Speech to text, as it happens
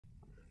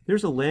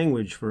There's a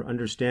language for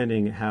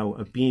understanding how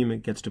a beam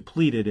gets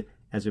depleted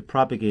as it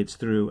propagates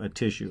through a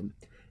tissue.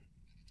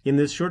 In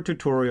this short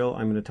tutorial,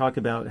 I'm going to talk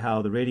about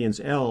how the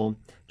radiance L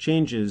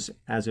changes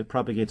as it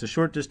propagates a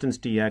short distance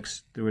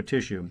dx through a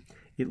tissue.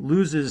 It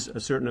loses a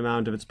certain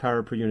amount of its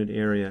power per unit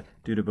area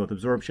due to both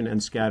absorption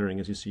and scattering,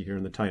 as you see here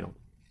in the title.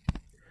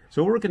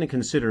 So what we're going to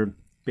consider,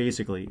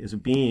 basically, is a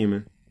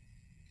beam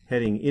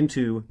heading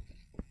into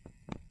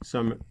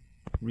some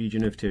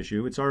region of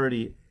tissue. It's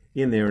already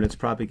in there and it's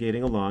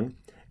propagating along.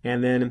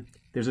 And then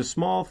there's a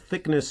small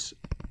thickness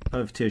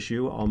of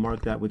tissue. I'll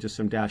mark that with just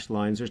some dashed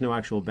lines. There's no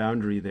actual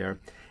boundary there.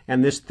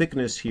 And this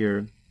thickness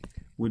here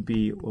would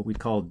be what we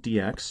call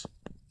dx.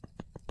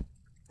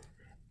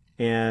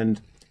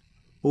 And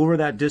over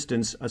that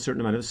distance, a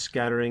certain amount of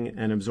scattering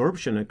and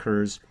absorption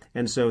occurs.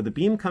 And so the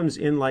beam comes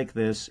in like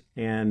this,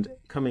 and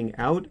coming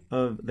out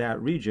of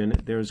that region,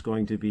 there's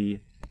going to be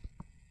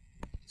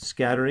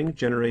scattering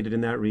generated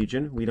in that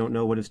region. We don't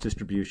know what its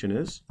distribution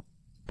is.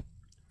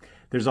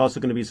 There's also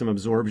going to be some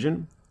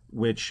absorption,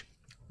 which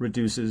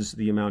reduces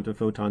the amount of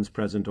photons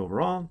present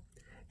overall.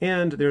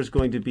 And there's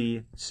going to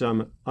be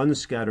some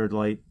unscattered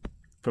light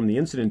from the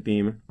incident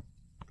beam,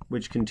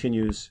 which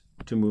continues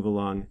to move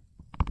along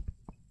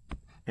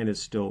and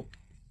is still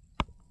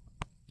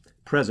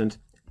present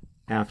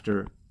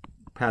after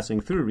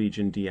passing through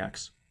region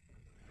dx.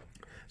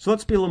 So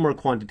let's be a little more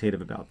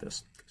quantitative about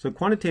this. So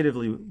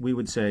quantitatively, we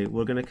would say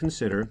we're going to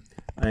consider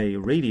a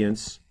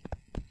radiance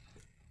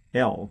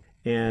L,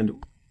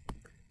 and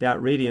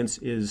that radiance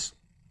is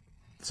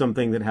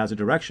something that has a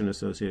direction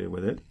associated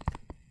with it.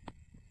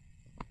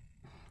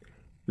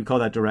 We call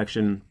that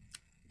direction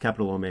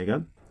capital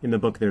omega. In the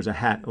book, there's a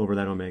hat over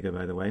that omega,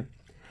 by the way.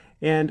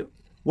 And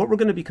what we're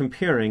going to be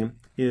comparing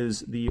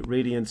is the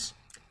radiance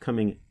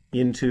coming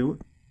into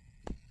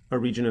a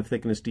region of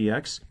thickness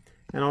dx.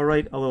 And I'll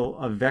write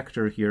a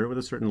vector here with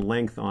a certain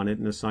length on it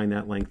and assign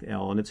that length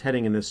L. And it's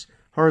heading in this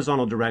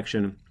horizontal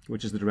direction,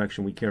 which is the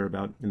direction we care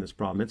about in this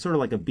problem. It's sort of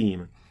like a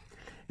beam.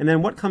 And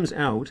then what comes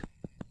out,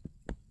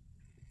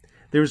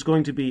 there's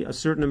going to be a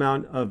certain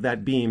amount of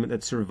that beam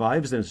that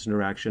survives this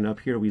interaction.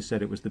 Up here we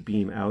said it was the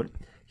beam out.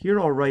 Here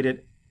I'll write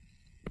it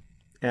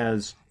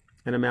as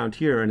an amount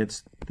here, and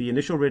it's the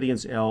initial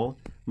radiance L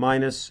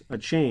minus a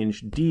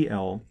change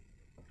dl.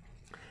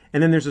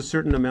 And then there's a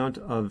certain amount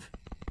of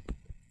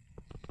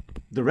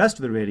the rest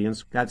of the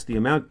radiance. That's the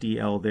amount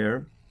dl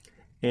there,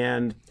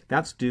 and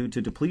that's due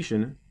to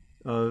depletion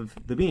of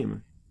the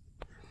beam.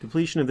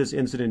 Depletion of this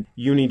incident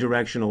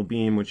unidirectional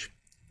beam, which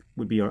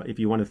would be, if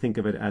you want to think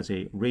of it as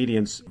a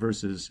radiance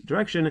versus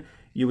direction,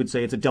 you would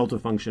say it's a delta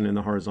function in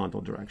the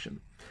horizontal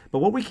direction. But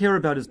what we care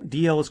about is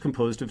dl is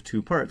composed of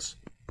two parts.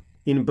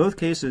 In both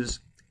cases,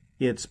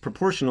 it's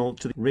proportional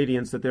to the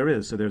radiance that there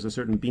is. So there's a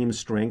certain beam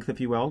strength, if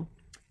you will,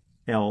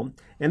 L,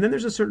 and then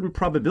there's a certain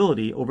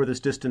probability over this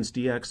distance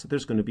dx that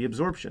there's going to be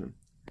absorption.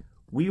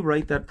 We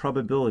write that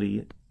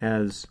probability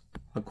as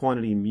a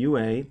quantity mu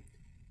a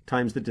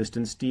times the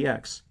distance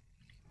dx.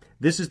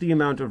 This is the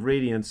amount of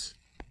radiance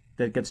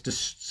that gets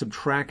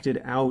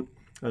subtracted out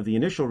of the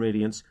initial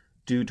radiance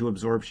due to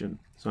absorption.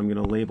 So I'm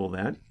going to label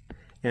that.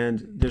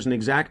 And there's an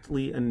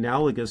exactly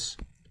analogous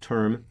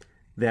term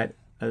that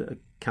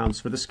accounts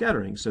for the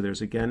scattering. So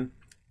there's, again,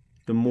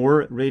 the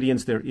more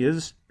radiance there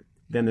is,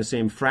 then the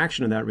same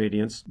fraction of that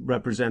radiance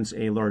represents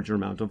a larger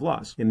amount of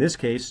loss. In this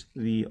case,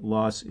 the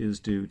loss is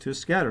due to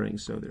scattering.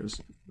 So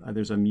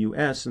there's a mu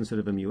s instead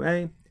of a mu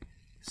a,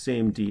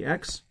 same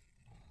dx.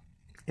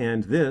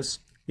 And this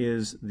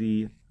is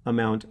the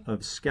amount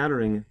of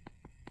scattering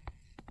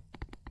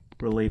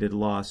related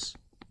loss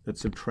that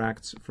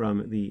subtracts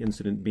from the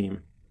incident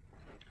beam.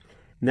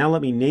 Now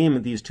let me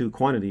name these two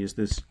quantities,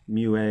 this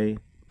mu a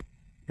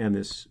and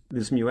this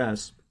mu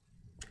s.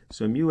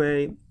 So mu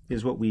a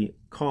is what we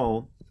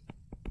call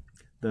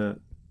the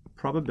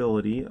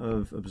probability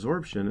of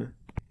absorption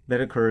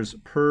that occurs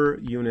per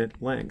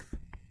unit length.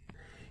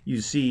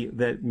 You see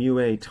that mu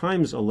a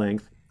times a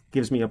length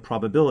gives me a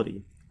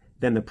probability.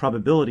 Then the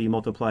probability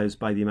multiplies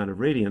by the amount of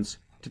radiance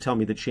to tell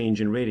me the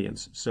change in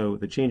radiance. So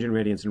the change in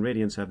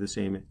radiance have the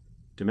same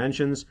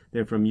dimensions.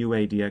 Therefore, mu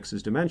a dx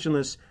is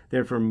dimensionless.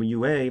 Therefore,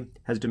 mu a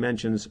has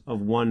dimensions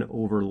of 1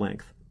 over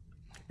length.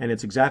 And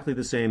it's exactly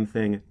the same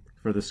thing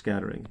for the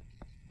scattering.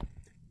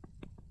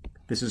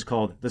 This is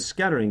called the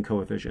scattering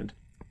coefficient,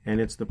 and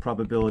it's the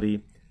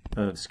probability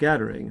of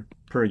scattering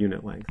per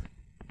unit length.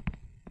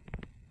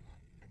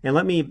 And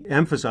let me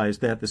emphasize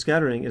that the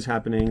scattering is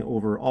happening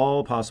over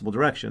all possible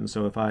directions.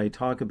 So if I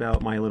talk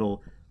about my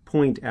little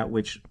point at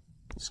which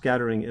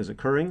scattering is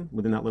occurring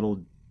within that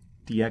little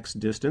dx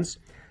distance,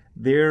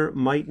 there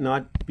might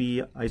not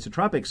be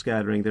isotropic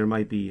scattering. There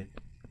might be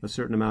a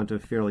certain amount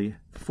of fairly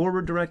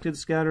forward-directed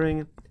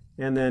scattering,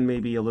 and then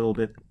maybe a little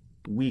bit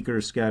weaker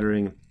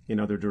scattering in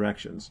other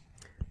directions.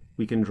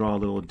 We can draw a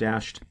little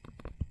dashed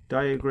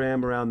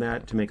diagram around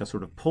that to make a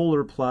sort of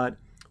polar plot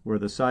where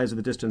the size of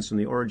the distance from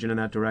the origin in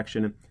that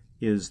direction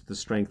is the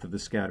strength of the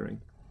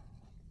scattering.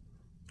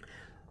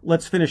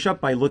 Let's finish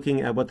up by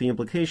looking at what the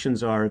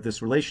implications are of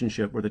this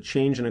relationship where the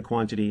change in a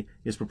quantity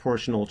is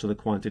proportional to the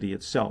quantity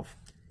itself.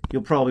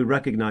 you'll probably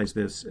recognize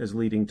this as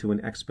leading to an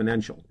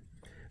exponential.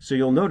 So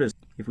you'll notice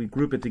if we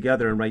group it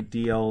together and write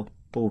dl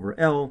over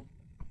L,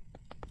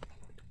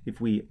 if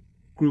we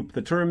group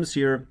the terms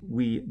here,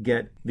 we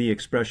get the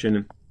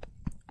expression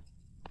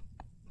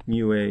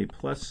mu A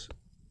plus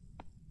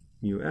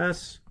mu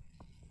S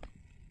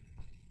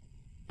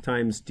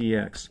times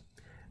dx.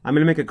 I'm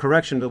going to make a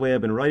correction to the way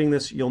I've been writing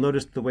this. You'll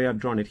notice the way I've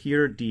drawn it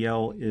here,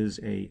 dl is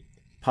a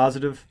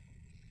positive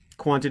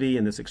quantity,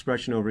 and this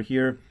expression over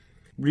here,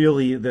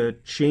 really the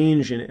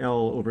change in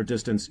L over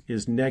distance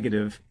is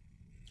negative.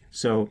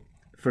 So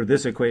for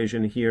this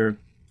equation here,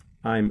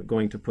 I'm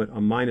going to put a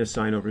minus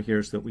sign over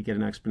here so that we get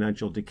an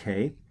exponential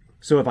decay.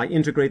 So if I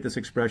integrate this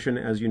expression,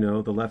 as you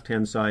know, the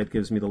left-hand side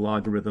gives me the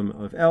logarithm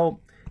of L,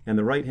 and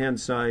the right-hand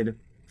side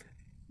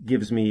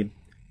gives me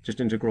just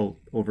integral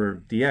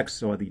over dx,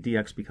 so the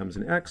dx becomes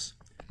an x.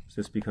 So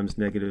this becomes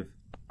negative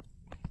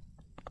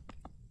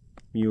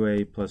mu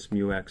A plus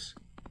mu x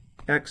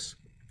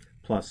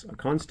plus a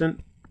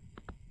constant.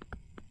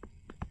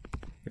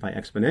 If I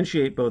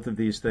exponentiate both of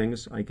these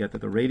things, I get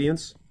that the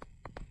radiance,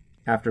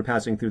 after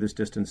passing through this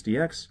distance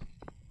dx,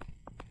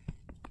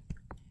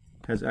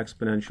 has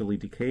exponentially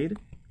decayed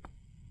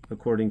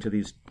according to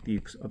the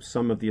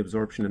sum of the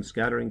absorption and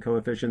scattering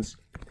coefficients.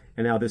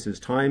 And now this is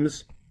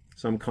times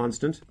some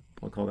constant.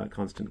 I'll call that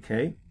constant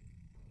k.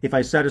 If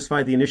I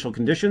satisfy the initial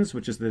conditions,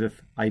 which is that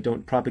if I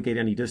don't propagate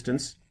any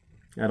distance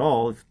at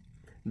all,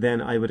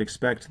 then I would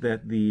expect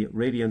that the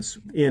radiance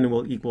in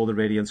will equal the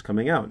radiance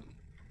coming out,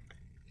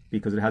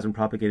 because it hasn't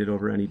propagated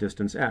over any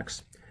distance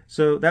x.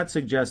 So that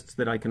suggests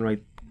that I can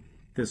write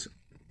this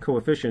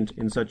coefficient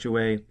in such a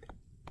way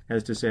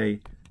as to say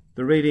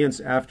the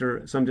radiance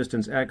after some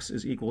distance x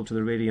is equal to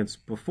the radiance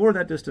before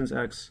that distance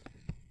x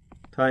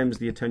times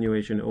the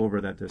attenuation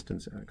over that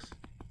distance x.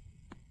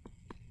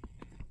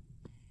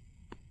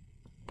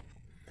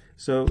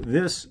 So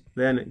this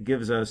then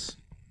gives us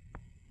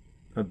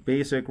a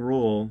basic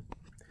rule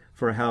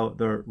for how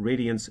the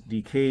radiance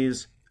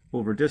decays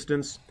over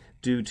distance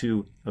due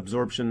to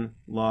absorption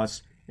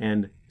loss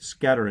and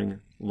scattering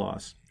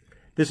loss.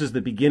 This is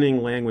the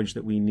beginning language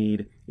that we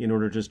need in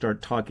order to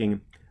start talking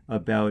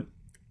about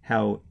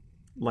how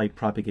light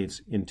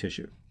propagates in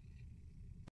tissue.